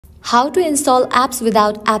How to install apps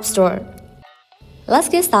without App Store. Let's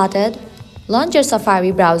get started. Launch your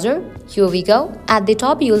Safari browser. Here we go. At the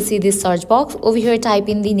top, you will see this search box. Over here, type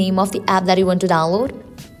in the name of the app that you want to download.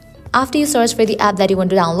 After you search for the app that you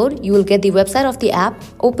want to download, you will get the website of the app.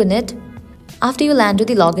 Open it. After you land to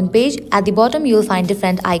the login page, at the bottom you will find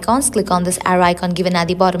different icons. Click on this arrow icon given at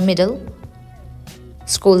the bottom middle.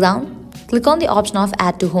 Scroll down. Click on the option of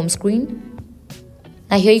Add to Home Screen.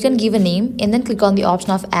 Now here you can give a name and then click on the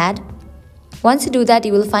option of Add. Once you do that,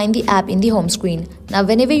 you will find the app in the home screen. Now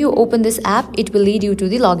whenever you open this app, it will lead you to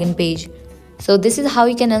the login page. So this is how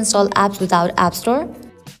you can install apps without App Store.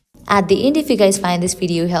 At the end, if you guys find this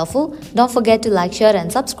video helpful, don't forget to like, share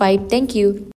and subscribe. Thank you.